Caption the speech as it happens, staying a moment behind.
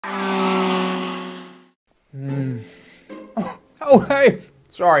Oh, hey,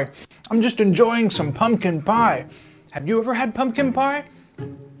 sorry. I'm just enjoying some pumpkin pie. Have you ever had pumpkin pie?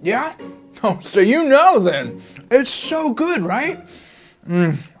 Yeah? Oh, so you know then. It's so good, right?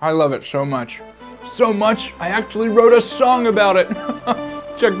 I love it so much. So much, I actually wrote a song about it.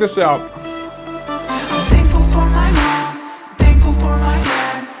 Check this out. I'm thankful for my mom, thankful for my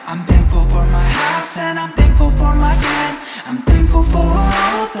dad. I'm thankful for my house and I'm thankful for my bed. I'm thankful for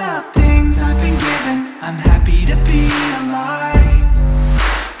all the things I've been given. I'm happy to be alive.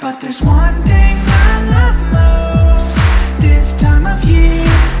 But there's one thing I love most. This time of year,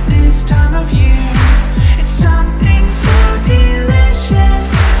 this time of year. It's something so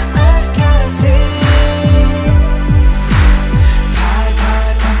delicious, I've gotta say. Pie,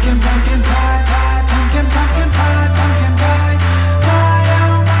 pie, pumpkin, pumpkin pie, pie, pumpkin, pumpkin pie, pumpkin pie. Pie,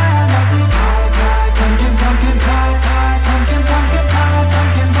 oh my, I love this pie, pie, pumpkin, pumpkin pie, pie, pumpkin, pumpkin pie,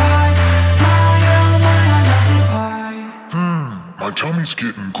 pumpkin pie. Pie, oh my, I love this pie. My tummy's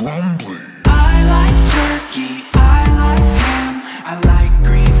getting grumbly. I like turkey, I like ham, I like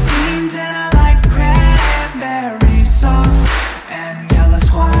green beans and I like cranberry sauce and yellow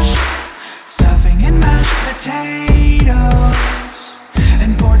squash, stuffing and mashed potatoes.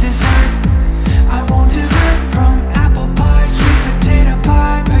 And for dessert, I want to hurt from apple pie, sweet potato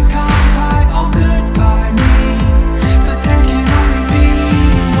pie, pecan pie, all good by me. But there can only be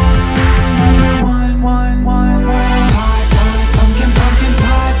one. Pie, pie, pumpkin, pumpkin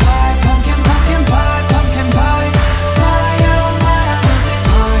pie, pie, pumpkin, pumpkin pie, pumpkin pie. Pie, oh my, I love this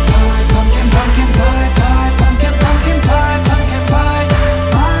pie, pie, pumpkin, pumpkin pie, pie, pumpkin, pumpkin pie, pumpkin pie.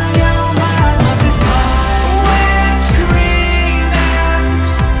 Pie, oh my, I love this pie. Whipped cream and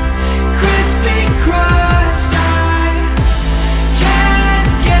crispy crust, I can't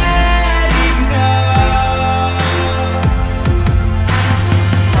get enough.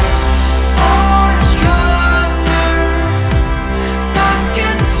 Orange color,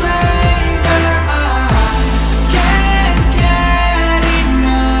 pumpkin flavor, I can't get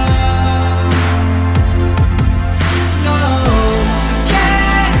enough. No, I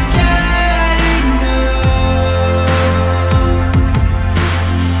can't get enough.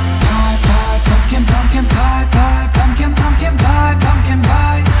 Pie, pie, pumpkin, pumpkin pie, pie, pumpkin, pumpkin pie, pumpkin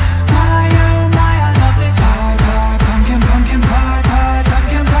pie. Pie, oh my, I love this pie, pie, pumpkin, pumpkin pie, pie,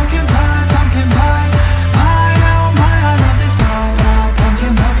 pumpkin, pumpkin pie, pumpkin pie. Pie, oh my, I love this pie, pie,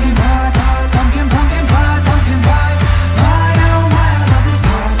 pumpkin, pumpkin pie, pie, pumpkin, pumpkin pie, pumpkin pie. Pie, oh my, I love this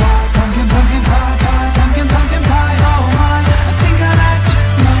pie, pie, pumpkin, pumpkin pie, pie, pumpkin, pumpkin pie. Oh my, I think I had too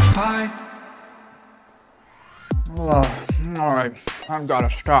much pie. Oh, all right, I've got to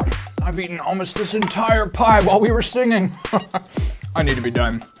stop. I've eaten almost this entire pie while we were singing. I need to be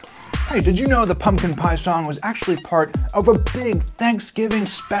done. Hey, did you know the pumpkin pie song was actually part of a big Thanksgiving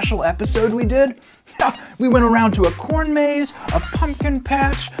special episode we did? Yeah, we went around to a corn maze, a pumpkin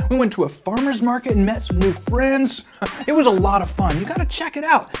patch, we went to a farmer's market and met some new friends. It was a lot of fun. You gotta check it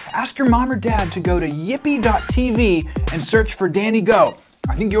out. Ask your mom or dad to go to yippee.tv and search for Danny Go.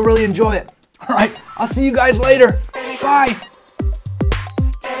 I think you'll really enjoy it. All right, I'll see you guys later. Bye.